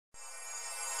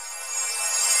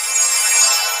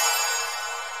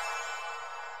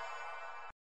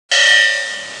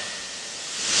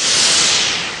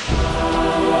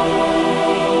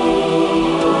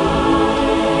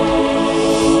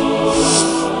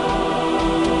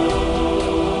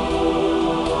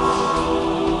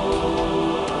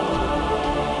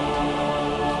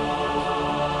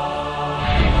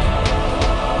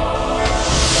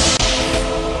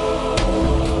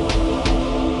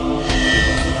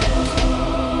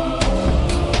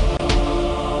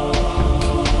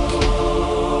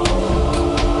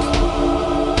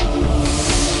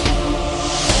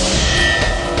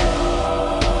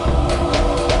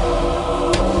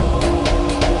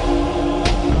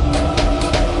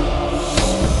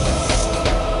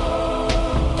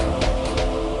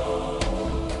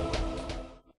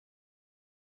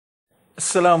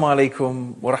Assalamu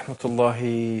alaikum wa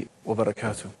rahmatullahi wa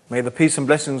barakatuh. May the peace and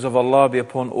blessings of Allah be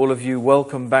upon all of you.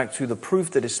 Welcome back to the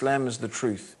proof that Islam is the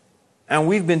truth. And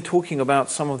we've been talking about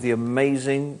some of the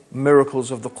amazing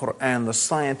miracles of the Quran, the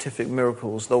scientific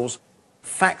miracles, those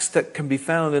facts that can be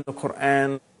found in the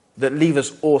Quran that leave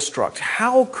us awestruck.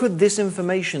 How could this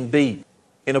information be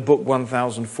in a book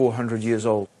 1,400 years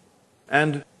old?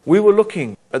 And we were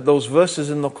looking at those verses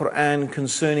in the Quran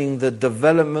concerning the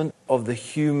development of the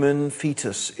human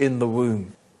fetus in the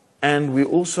womb. And we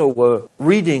also were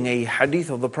reading a hadith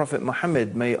of the Prophet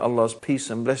Muhammad, may Allah's peace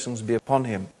and blessings be upon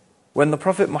him, when the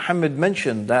Prophet Muhammad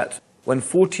mentioned that when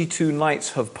 42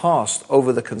 nights have passed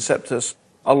over the conceptus,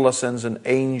 Allah sends an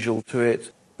angel to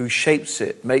it who shapes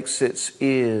it, makes its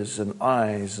ears and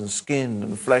eyes and skin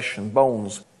and flesh and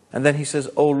bones. And then he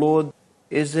says, "O Lord,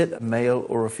 is it a male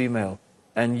or a female?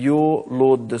 And your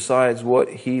Lord decides what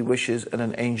He wishes and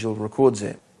an angel records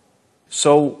it."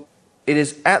 So it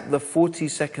is at the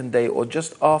 42nd day or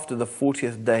just after the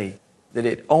 40th day that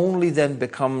it only then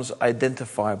becomes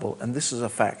identifiable. And this is a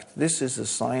fact. This is a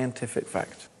scientific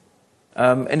fact.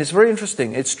 And it's very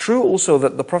interesting. It's true also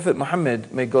that the Prophet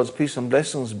Muhammad, may God's peace and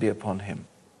blessings be upon him,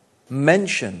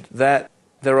 mentioned that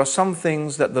there are some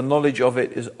things that the knowledge of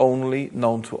it is only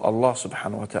known to Allah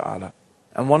subhanahu wa ta'ala.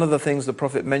 And one of the things the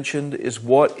Prophet mentioned is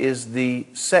what is the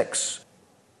sex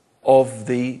of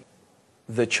the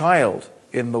child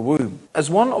in the womb. As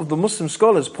one of the Muslim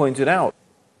scholars pointed out,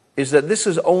 is that this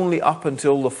is only up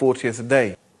until the 40th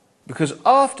day. Because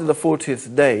after the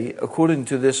 40th day, according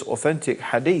to this authentic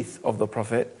hadith of the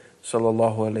Prophet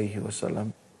sallallahu alaihi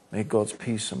wasallam, may God's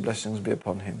peace and blessings be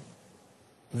upon him,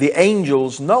 the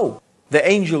angels know. The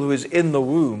angel who is in the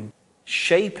womb,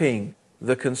 shaping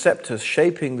the conceptus,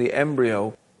 shaping the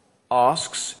embryo,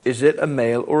 asks, is it a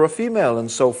male or a female?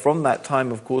 And so from that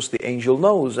time, of course, the angel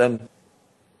knows. And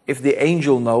if the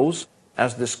angel knows,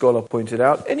 as this scholar pointed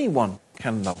out, anyone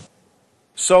can know.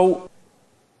 So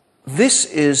this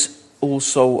is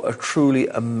also a truly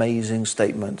amazing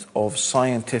statement of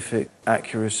scientific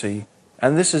accuracy.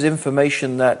 And this is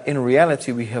information that in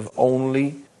reality we have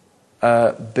only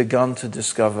begun to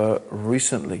discover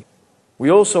recently. We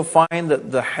also find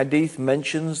that the hadith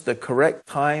mentions the correct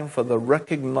time for the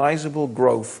recognizable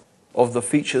growth of the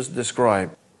features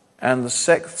described, and the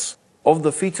sex of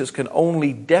the fetus can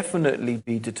only definitely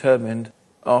be determined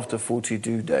after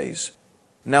 42 days.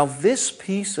 Now this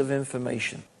piece of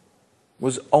information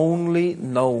was only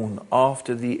known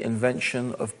after the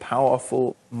invention of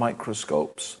powerful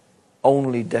microscopes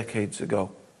only decades ago.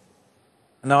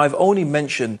 Now I've only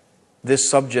mentioned this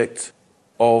subject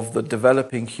of the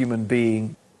developing human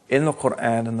being in the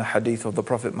Quran and the hadith of the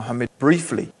Prophet Muhammad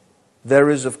briefly.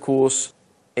 There is, of course,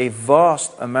 a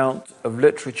vast amount of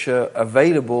literature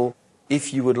available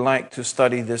if you would like to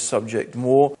study this subject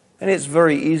more, and it's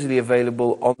very easily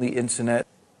available on the internet.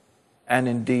 And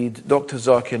indeed, Dr.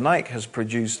 Zakir Naik has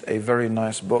produced a very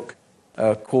nice book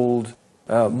called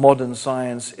Modern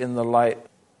Science in the Light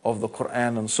of the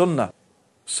Quran and Sunnah.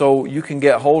 So you can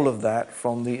get hold of that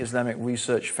from the Islamic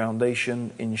Research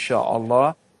Foundation,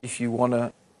 insha'Allah, if you want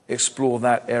to explore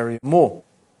that area more.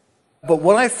 But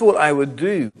what I thought I would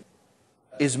do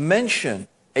is mention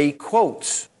a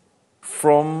quote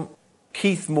from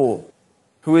Keith Moore,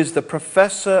 who is the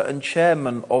professor and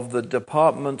chairman of the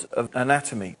Department of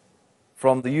Anatomy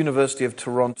from the University of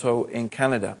Toronto in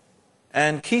Canada.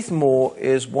 And Keith Moore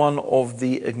is one of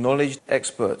the acknowledged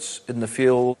experts in the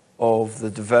field of the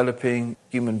developing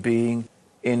human being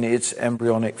in its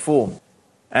embryonic form.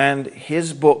 And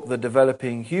his book, The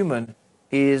Developing Human,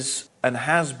 is and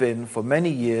has been for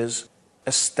many years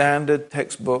a standard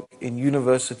textbook in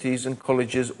universities and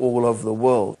colleges all over the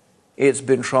world. It's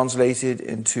been translated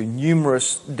into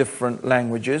numerous different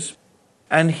languages.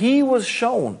 And he was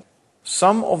shown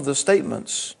some of the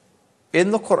statements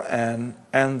in the Quran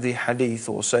and the hadith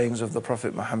or sayings of the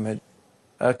Prophet Muhammad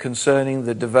concerning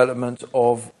the development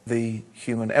of the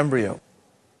human embryo.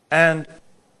 And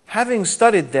having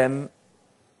studied them,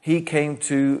 he came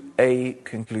to a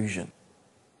conclusion.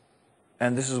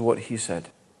 And this is what he said.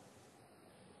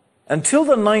 Until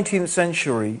the 19th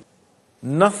century,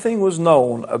 nothing was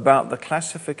known about the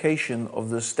classification of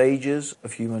the stages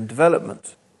of human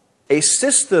development. A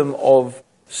system of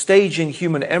staging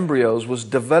human embryos was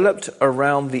developed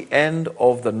around the end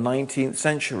of the 19th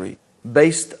century,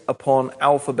 based upon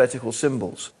alphabetical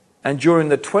symbols. And during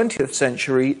the 20th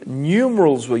century,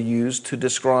 numerals were used to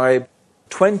describe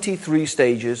 23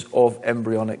 stages of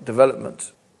embryonic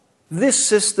development. This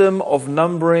system of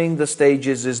numbering the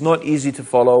stages is not easy to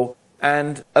follow,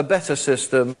 and a better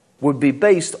system would be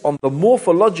based on the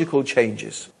morphological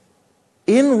changes.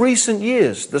 in recent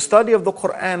years, the study of the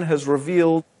Quran has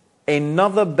revealed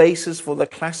another basis for the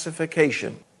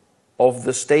classification of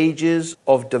the stages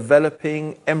of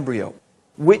developing embryo,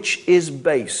 which is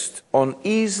based on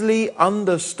easily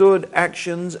understood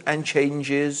actions and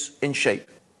changes in shape.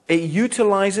 It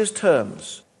utilizes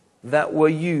terms that were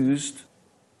used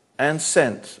and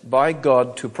sent by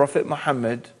God to Prophet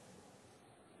Muhammad,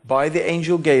 by the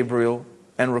angel Gabriel,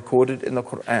 and recorded in the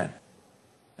Quran.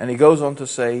 And he goes on to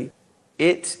say,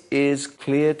 it is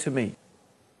clear to me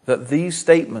that these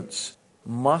statements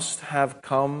must have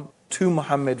come to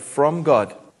Muhammad from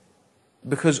God,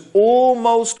 because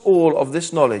almost all of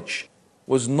this knowledge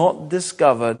was not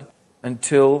discovered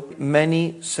until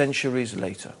many centuries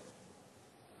later.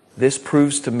 This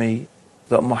proves to me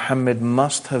that Muhammad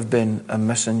must have been a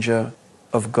messenger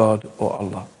of God or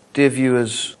Allah. Dear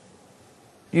viewers,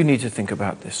 you need to think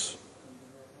about this.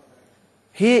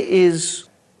 Here is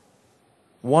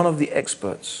one of the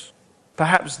experts,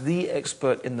 perhaps the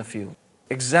expert in the field,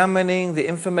 examining the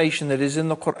information that is in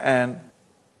the Quran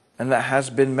and that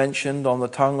has been mentioned on the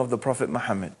tongue of the Prophet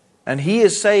Muhammad. And he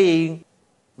is saying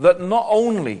that not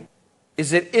only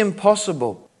is it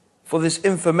impossible for this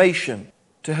information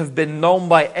to have been known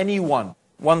by anyone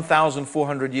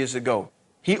 1,400 years ago,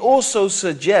 he also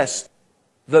suggests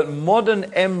that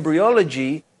modern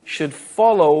embryology should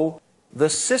follow the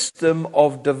system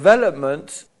of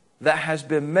development that has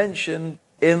been mentioned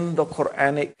in the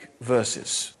Quranic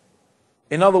verses.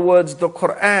 In other words, the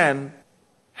Quran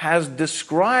has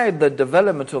described the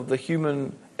development of the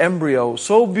human embryo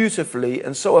so beautifully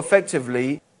and so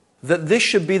effectively that this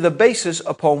should be the basis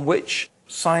upon which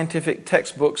scientific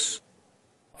textbooks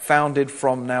founded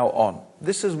from now on.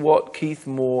 This is what Keith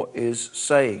Moore is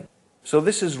saying. So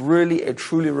this is really a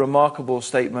truly remarkable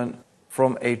statement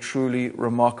from a truly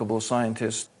remarkable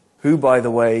scientist who, by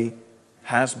the way,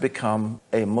 has become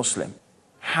a Muslim.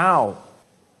 How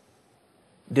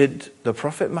did the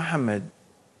Prophet Muhammad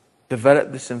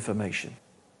develop this information?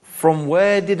 From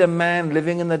where did a man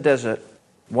living in the desert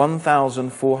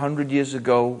 1,400 years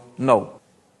ago know?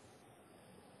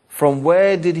 From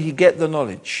where did he get the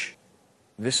knowledge?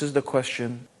 This is the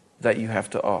question that you have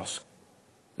to ask.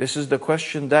 This is the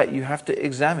question that you have to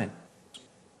examine.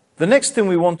 The next thing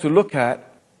we want to look at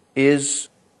is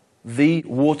the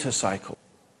water cycle.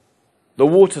 The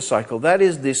water cycle, that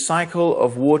is the cycle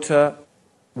of water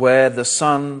where the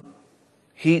sun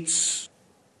heats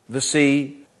the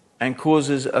sea and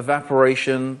causes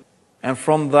evaporation, and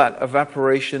from that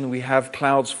evaporation we have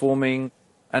clouds forming,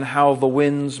 and how the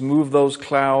winds move those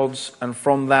clouds, and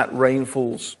from that rain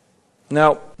falls.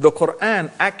 Now, the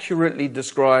Quran accurately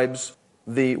describes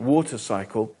the water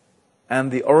cycle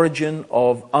and the origin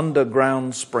of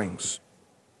underground springs.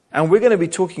 And we're going to be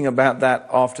talking about that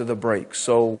after the break.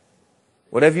 So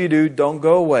whatever you do, don't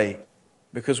go away,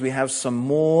 because we have some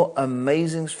more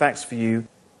amazing facts for you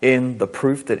in the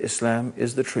proof that Islam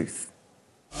is the truth.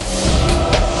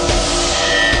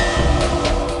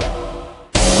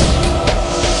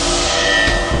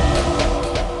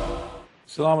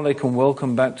 Assalamu alaikum,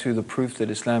 welcome back to the proof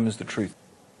that Islam is the truth.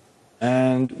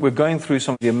 And we're going through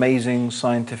some of the amazing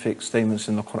scientific statements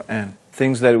in the Quran,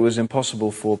 things that it was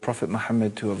impossible for Prophet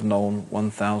Muhammad to have known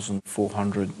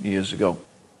 1,400 years ago.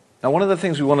 Now, one of the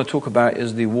things we want to talk about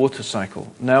is the water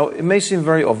cycle. Now, it may seem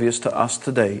very obvious to us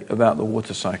today about the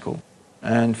water cycle,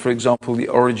 and for example, the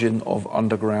origin of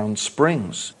underground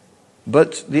springs.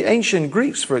 But the ancient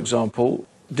Greeks, for example,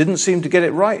 didn't seem to get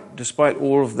it right, despite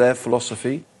all of their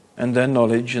philosophy and their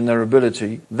knowledge and their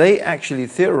ability. They actually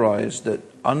theorized that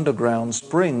underground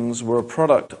springs were a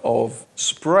product of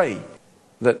spray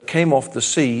that came off the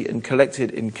sea and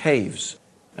collected in caves.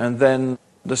 And then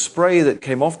the spray that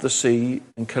came off the sea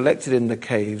and collected in the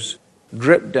caves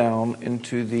dripped down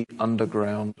into the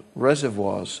underground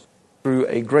reservoirs through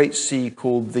a great sea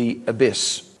called the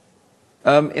abyss.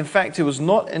 In fact, it was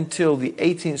not until the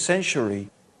 18th century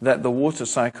that the water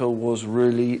cycle was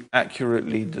really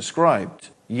accurately described.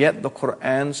 Yet the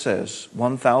Quran says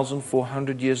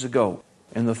 1,400 years ago,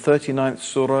 in the 39th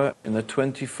surah, in the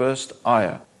 21st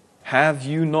ayah, have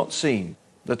you not seen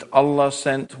that Allah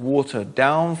sent water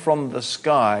down from the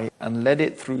sky and led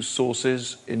it through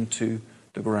sources into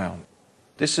the ground?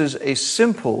 This is a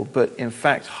simple but in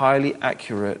fact highly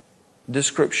accurate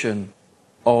description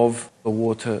of the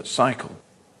water cycle.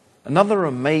 Another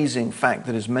amazing fact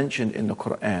that is mentioned in the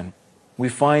Quran, we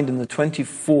find in the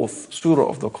 24th surah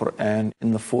of the Quran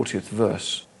in the 40th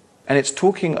verse. And it's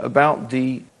talking about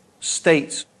the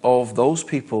state of those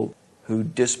people who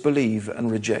disbelieve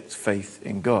and reject faith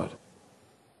in God.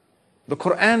 The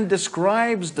Quran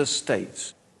describes the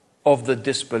state of the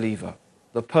disbeliever,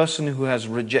 the person who has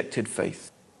rejected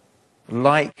faith.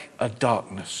 like a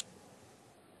darkness.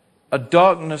 A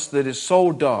darkness that is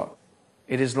so dark,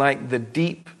 it is like the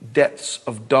deep depths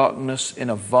of darkness in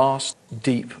a vast,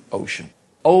 deep ocean,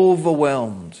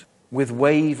 overwhelmed with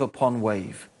wave upon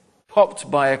wave, topped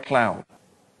by a cloud.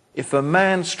 If a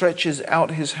man stretches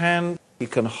out his hand, he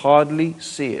can hardly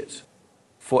see it.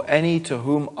 For any to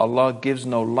whom Allah gives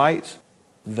no light,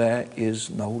 there is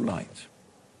no light.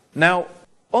 Now,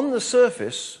 on the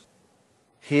surface,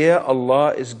 here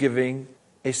Allah is giving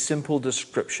a simple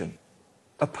description.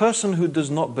 A person who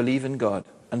does not believe in God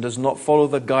and does not follow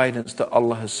the guidance that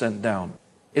Allah has sent down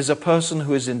is a person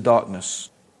who is in darkness.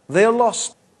 They are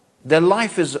lost. Their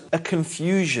life is a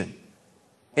confusion.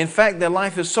 In fact, their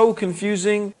life is so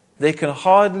confusing, they can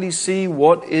hardly see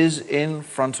what is in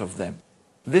front of them.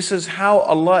 This is how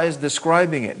Allah is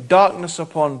describing it. Darkness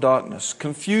upon darkness,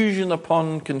 confusion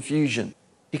upon confusion.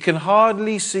 He can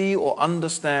hardly see or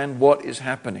understand what is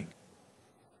happening.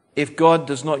 If God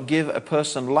does not give a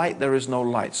person light, there is no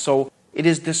light. So it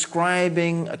is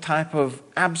describing a type of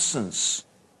absence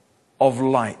of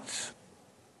light,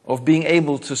 of being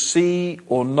able to see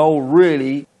or know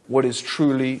really what is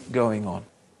truly going on.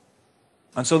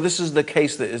 And so this is the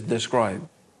case that is described.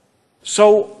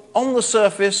 So on the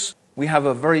surface, we have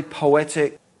a very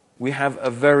poetic, we have a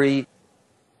very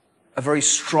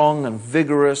strong and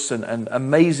vigorous and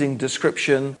amazing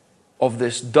description of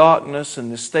this darkness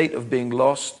and this state of being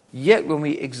lost. Yet when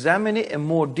we examine it in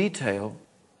more detail,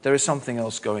 there is something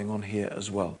else going on here as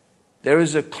well. There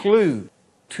is a clue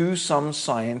to some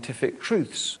scientific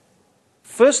truths.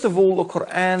 First of all, the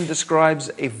Quran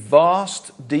describes a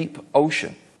vast, deep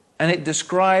ocean, and it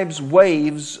describes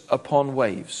waves upon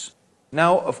waves.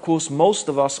 Now, of course, most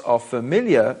of us are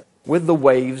familiar with the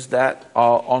waves that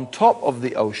are on top of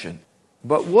the ocean.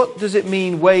 But what does it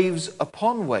mean, waves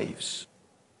upon waves?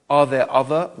 Are there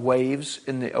other waves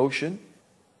in the ocean?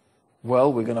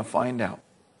 Well, we're going to find out.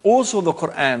 Also, the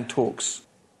Quran talks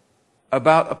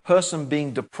about a person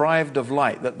being deprived of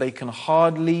light, that they can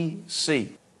hardly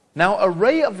see. Now, a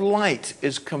ray of light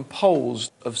is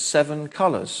composed of 7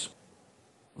 colors: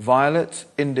 violet,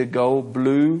 indigo,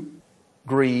 blue,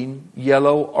 green,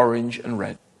 yellow, orange, and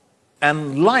red.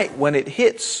 And light, when it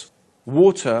hits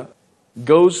water,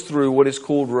 goes through what is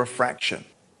called refraction.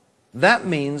 That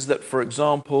means that, for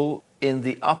example, in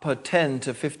the upper 10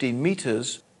 to 15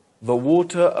 meters, the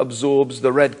water absorbs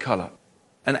the red color.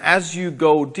 And as you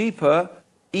go deeper,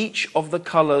 each of the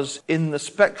colors in the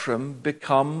spectrum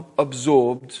become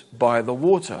absorbed by the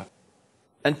water.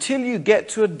 Until you get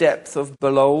to a depth of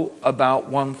below about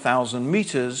 1,000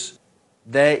 meters,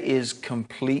 there is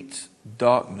complete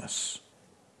darkness.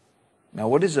 Now,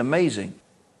 what is amazing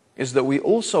is that we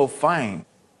also find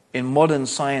in modern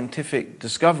scientific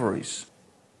discoveries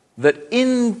that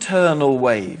internal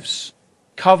waves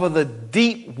cover the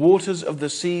deep waters of the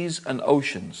seas and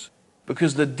oceans,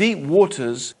 because the deep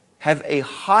waters have a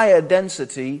higher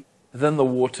density than the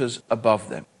waters above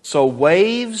them. So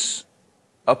waves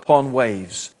upon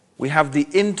waves. We have the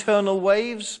internal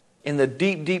waves in the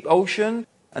deep, deep ocean,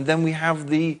 and then we have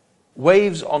the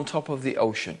waves on top of the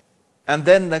ocean. And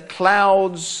then the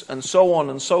clouds and so on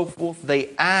and so forth, they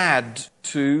add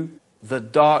to the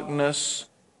darkness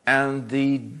and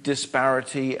the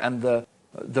disparity and the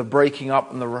breaking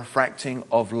up and the refracting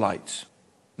of light.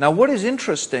 Now, what is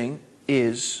interesting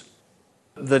is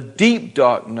the deep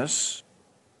darkness.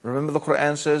 Remember, the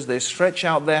Quran says they stretch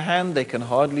out their hand, they can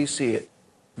hardly see it.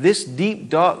 This deep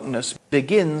darkness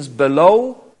begins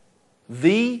below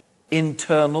the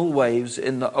internal waves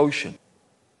in the ocean.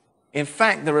 In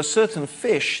fact, there are certain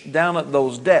fish down at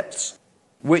those depths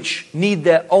which need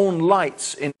their own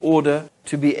lights in order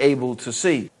to be able to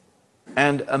see.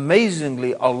 And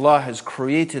amazingly, Allah has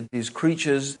created these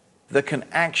creatures that can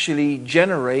actually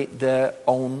generate their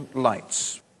own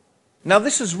lights. Now,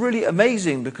 this is really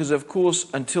amazing because, of course,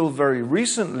 until very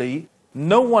recently,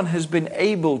 no one has been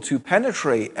able to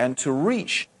penetrate and to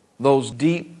reach those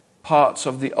deep parts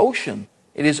of the ocean.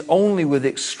 It is only with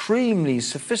extremely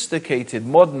sophisticated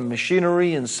modern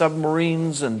machinery and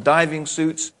submarines and diving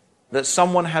suits that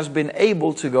someone has been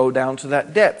able to go down to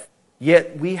that depth.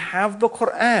 Yet we have the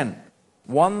Quran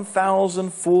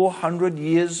 1,400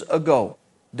 years ago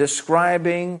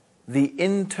describing the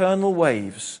internal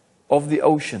waves of the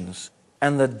oceans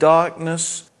and the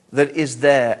darkness that is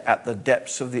there at the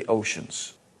depths of the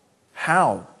oceans.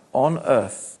 How on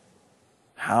earth,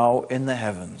 how in the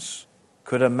heavens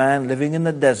could a man living in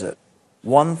the desert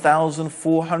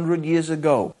 1,400 years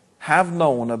ago have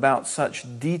known about such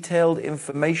detailed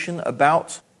information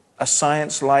about a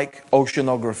science like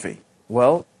oceanography?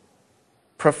 Well,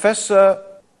 Professor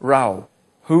Rao,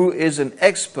 who is an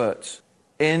expert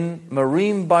in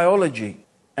marine biology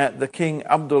at the King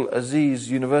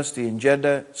Abdul-Aziz University in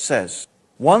Jeddah says,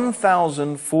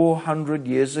 1,400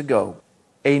 years ago,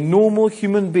 a normal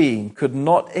human being could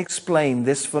not explain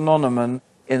this phenomenon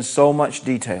in so much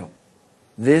detail.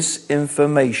 This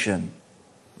information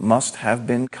must have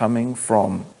been coming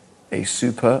from a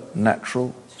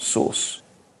supernatural source.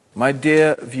 My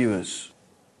dear viewers,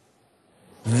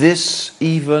 this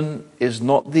even is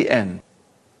not the end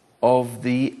of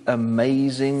the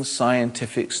amazing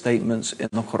scientific statements in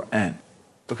the Quran.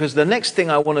 Because the next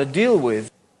thing I want to deal with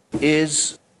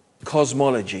is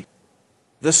cosmology.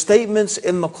 The statements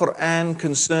in the Quran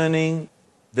concerning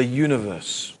the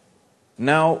universe.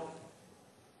 Now,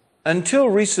 until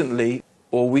recently,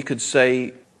 or we could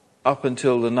say up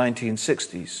until the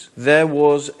 1960s, there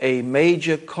was a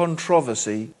major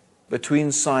controversy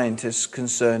between scientists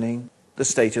concerning the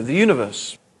state of the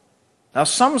universe. Now,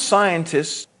 some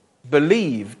scientists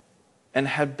believed and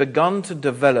had begun to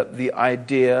develop the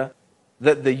idea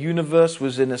that the universe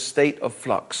was in a state of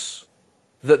flux,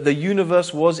 that the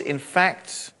universe was in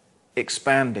fact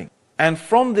expanding. And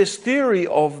from this theory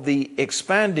of the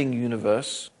expanding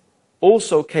universe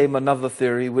also came another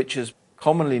theory which is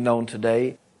commonly known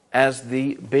today as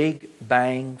the Big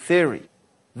Bang Theory.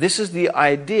 This is the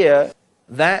idea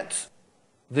that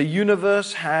the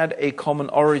universe had a common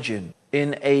origin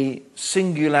in a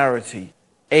singularity,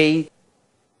 a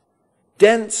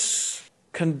dense,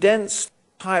 condensed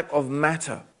type of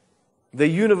matter. The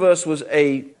universe was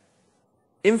a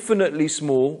infinitely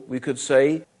small, we could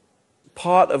say,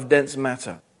 part of dense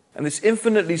matter. And this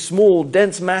infinitely small,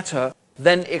 dense matter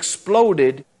then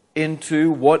exploded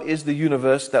into what is the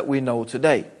universe that we know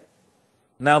today.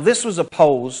 Now, this was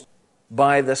opposed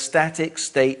by the static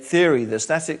state theory. The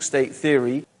static state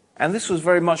theory, and this was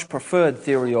very much preferred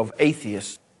theory of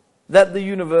atheists, that the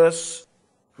universe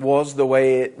was the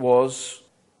way it was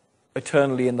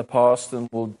eternally in the past and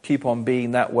will keep on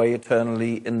being that way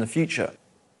eternally in the future.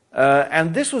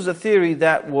 And this was a theory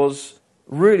that was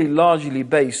really largely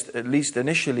based, at least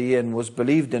initially, and was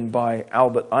believed in by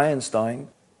Albert Einstein.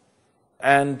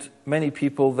 And many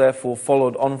people therefore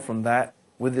followed on from that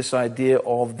with this idea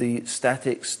of the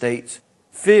static state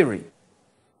theory.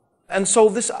 And so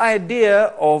this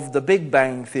idea of the Big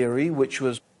Bang Theory, which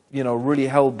was, really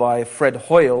held by Fred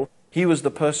Hoyle, he was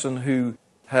the person who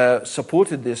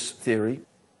supported this theory,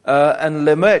 and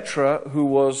Lemaitre, who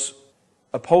was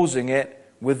opposing it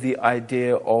with the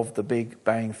idea of the Big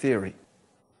Bang Theory.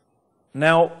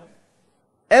 Now,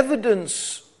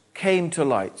 evidence came to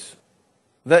light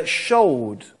that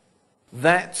showed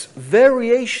that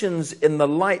variations in the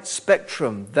light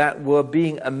spectrum that were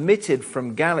being emitted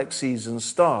from galaxies and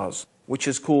stars, which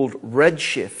is called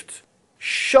redshift,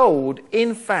 showed,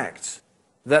 in fact,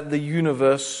 that the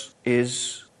universe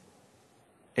is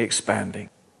expanding.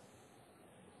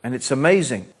 And it's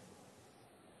amazing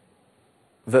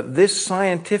that this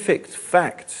scientific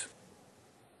fact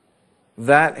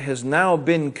that has now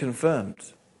been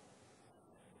confirmed,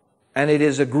 and it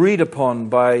is agreed upon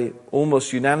by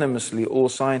almost unanimously all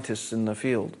scientists in the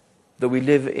field, that we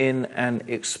live in an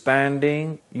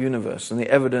expanding universe. And the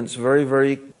evidence very,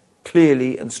 very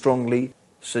clearly and strongly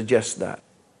suggests that.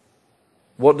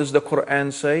 What does the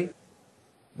Quran say?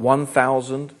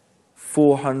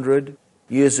 1,400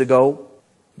 years ago,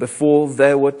 before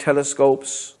there were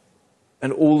telescopes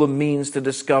and all the means to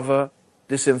discover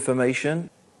this information,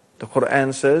 the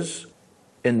Quran says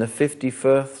in the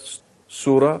 51st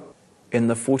surah, in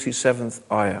the 47th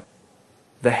ayah,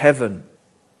 the heaven,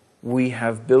 we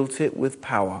have built it with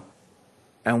power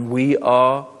and we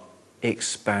are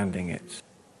expanding it.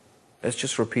 Let's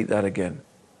just repeat that again.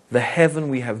 The heaven,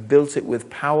 we have built it with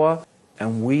power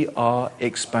and we are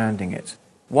expanding it.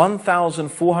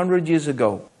 1,400 years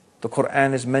ago, the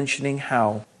Quran is mentioning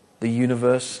how the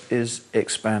universe is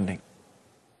expanding.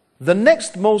 The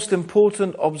next most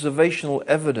important observational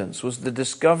evidence was the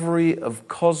discovery of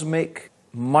cosmic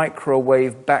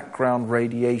microwave background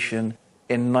radiation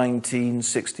in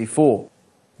 1964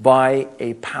 by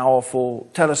a powerful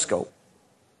telescope.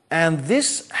 And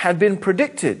this had been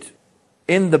predicted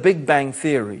in the Big Bang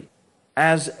Theory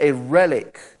as a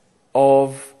relic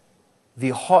of the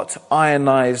hot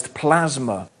ionized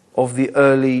plasma of the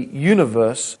early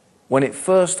universe when it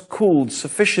first cooled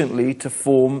sufficiently to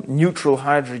form neutral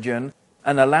hydrogen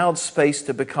and allowed space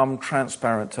to become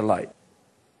transparent to light.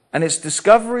 And its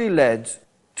discovery led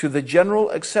to the general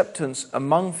acceptance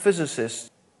among physicists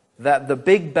that the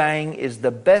Big Bang is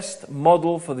the best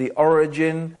model for the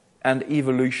origin and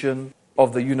evolution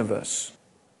of the universe.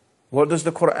 What does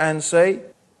the Quran say?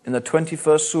 In the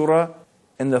 21st surah,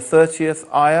 in the 30th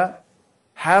ayah,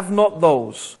 have not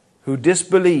those who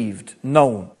disbelieved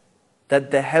known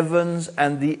that the heavens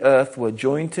and the earth were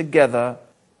joined together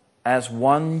as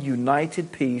one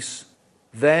united piece,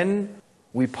 then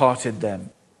we parted them,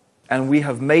 and we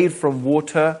have made from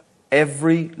water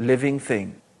every living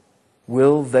thing.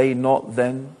 Will they not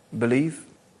then believe?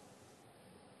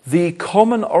 The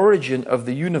common origin of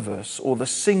the universe, or the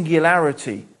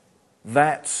singularity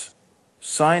that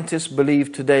scientists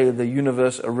believe today the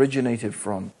universe originated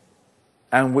from,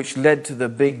 and which led to the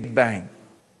Big Bang.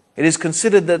 It is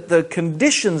considered that the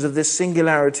conditions of this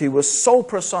singularity were so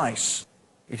precise,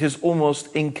 it is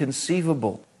almost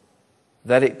inconceivable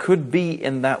that it could be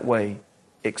in that way,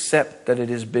 except that it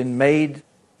has been made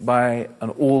by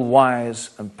an all-wise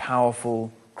and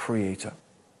powerful Creator.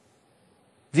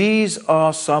 These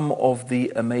are some of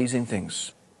the amazing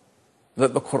things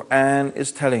that the Quran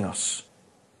is telling us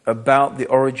about the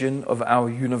origin of our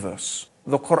universe.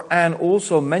 The Quran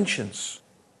also mentions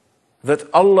that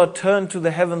Allah turned to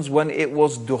the heavens when it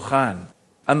was dukhan.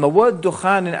 And the word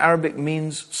dukhan in Arabic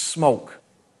means smoke.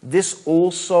 This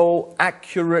also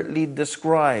accurately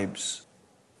describes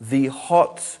the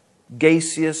hot,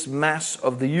 gaseous mass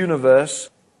of the universe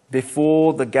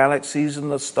before the galaxies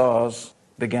and the stars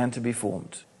began to be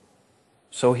formed.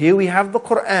 So here we have the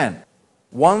Quran,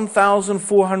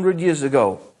 1,400 years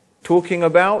ago, talking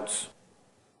about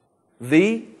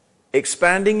the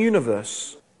expanding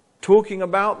universe, talking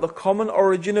about the common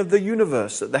origin of the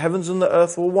universe, that the heavens and the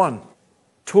earth were one,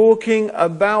 talking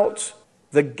about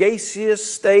the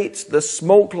gaseous state, the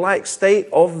smoke-like state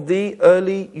of the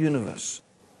early universe.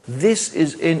 This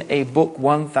is in a book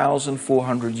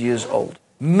 1,400 years old,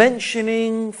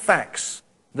 mentioning facts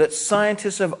that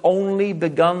scientists have only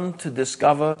begun to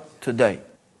discover today.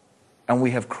 And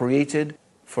we have created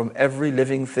from every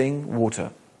living thing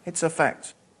water. It's a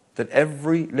fact that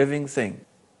every living thing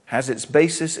has its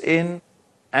basis in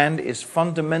and is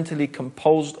fundamentally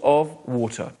composed of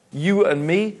water. You and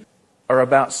me are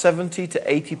about 70 to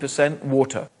 80%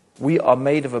 water. We are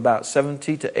made of about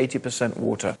 70 to 80%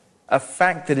 water. A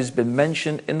fact that has been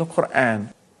mentioned in the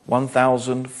Quran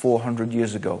 1,400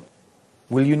 years ago.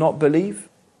 Will you not believe?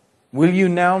 Will you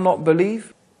now not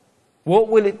believe? What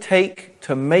will it take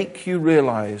to make you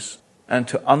realize and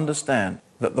to understand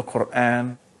that the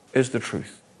Quran is the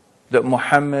truth? That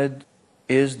Muhammad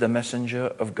is the messenger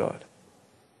of God?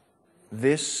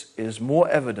 This is more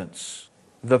evidence,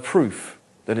 the proof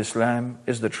that Islam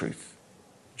is the truth.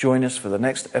 Join us for the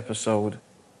next episode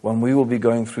when we will be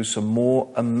going through some more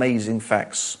amazing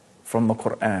facts from the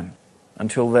Quran.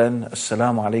 Until then,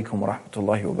 Assalamu alaikum wa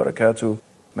rahmatullahi wa barakatuh.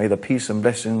 May the peace and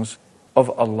blessings of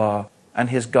Allah and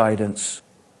His guidance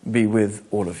be with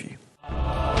all of you.